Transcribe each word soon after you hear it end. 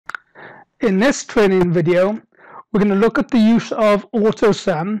In this training video, we're going to look at the use of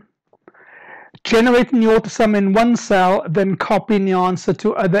AutoSum, generating the AutoSum in one cell, then copying the answer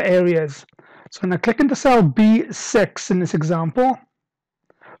to other areas. So I'm going to click into cell B6 in this example,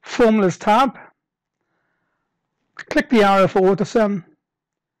 Formulas tab, click the arrow for AutoSum,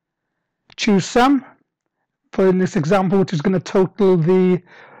 choose Sum, for in this example, which is going to total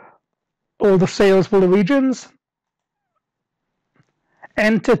all the sales for the regions.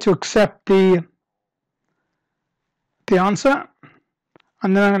 Enter to accept the answer,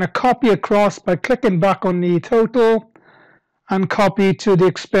 and then I'm going to copy across by clicking back on the total and copy to the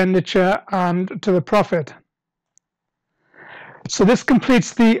expenditure and to the profit. So this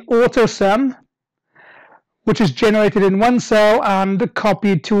completes the AutoSum, which is generated in one cell and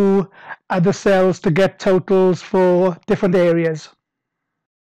copied to other cells to get totals for different areas.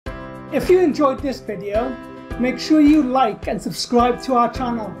 If you enjoyed this video, make sure you like and subscribe to our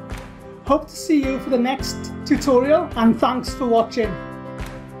channel. Hope to see you for the next tutorial, and thanks for watching.